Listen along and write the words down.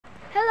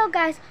Hello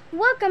guys,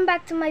 welcome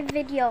back to my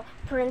video.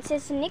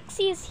 Princess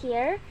Nixie is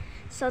here.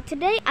 So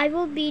today I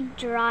will be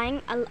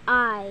drawing an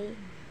eye.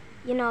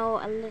 You know,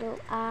 a little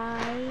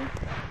eye.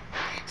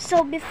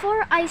 So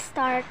before I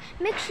start,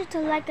 make sure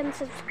to like and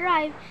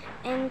subscribe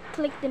and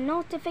click the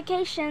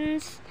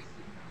notifications.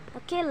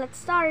 Okay, let's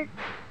start.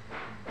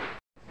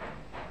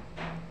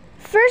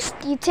 First,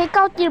 you take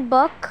out your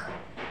book.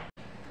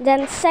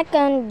 Then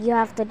second, you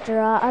have to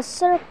draw a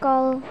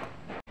circle.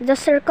 The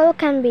circle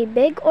can be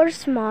big or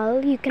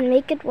small. You can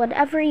make it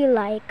whatever you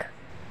like.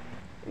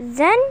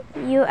 Then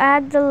you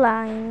add the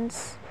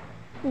lines.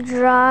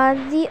 Draw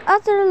the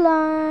other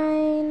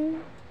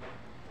line.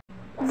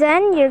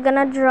 Then you're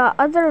gonna draw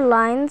other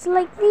lines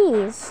like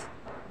these.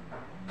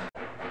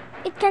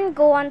 It can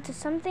go on to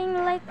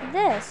something like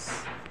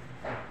this.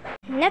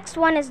 Next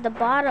one is the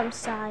bottom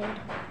side.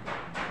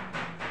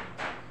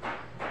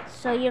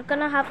 So you're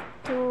gonna have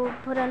to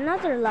put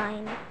another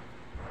line.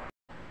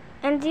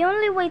 And the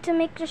only way to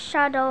make the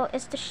shadow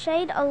is to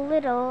shade a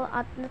little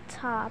at the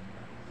top.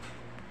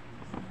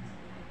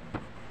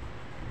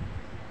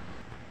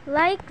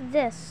 Like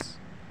this.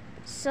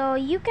 So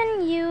you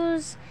can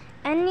use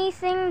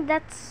anything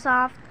that's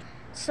soft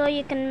so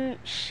you can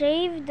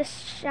shave the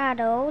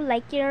shadow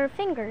like your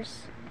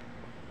fingers.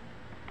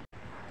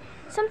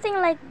 Something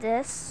like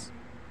this.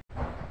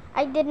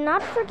 I did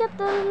not forget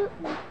the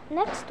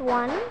next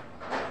one.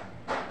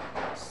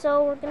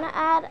 So we're gonna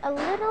add a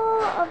little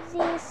of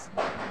these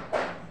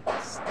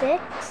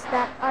sticks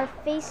that are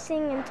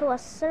facing into a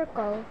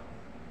circle.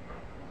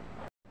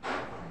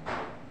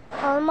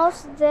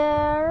 Almost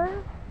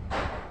there.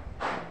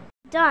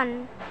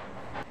 Done.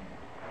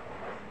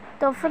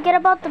 Don't forget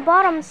about the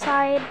bottom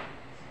side.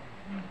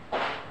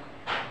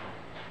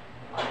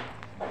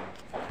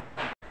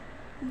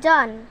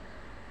 Done.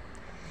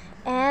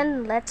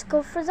 And let's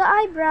go for the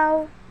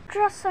eyebrow.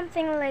 Draw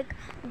something like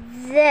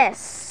this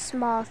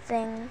small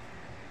thing.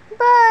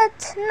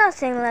 But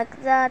nothing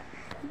like that.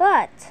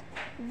 But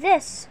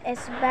this is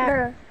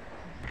better.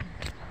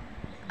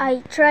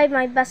 I tried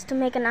my best to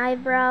make an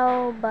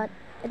eyebrow, but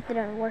it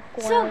didn't work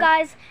well. So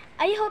guys,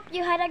 I hope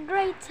you had a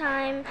great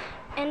time,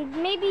 and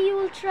maybe you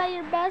will try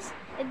your best.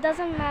 It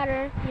doesn't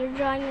matter. Your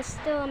drawing is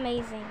still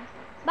amazing.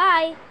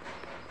 Bye!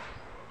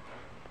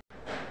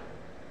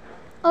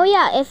 Oh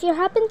yeah, if you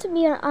happen to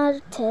be an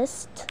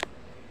artist,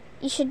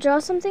 you should draw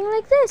something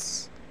like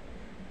this.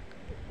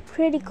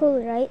 Pretty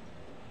cool, right?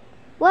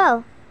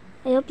 Well,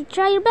 I hope you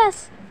try your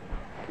best.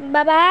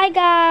 Bye-bye,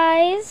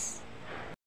 guys.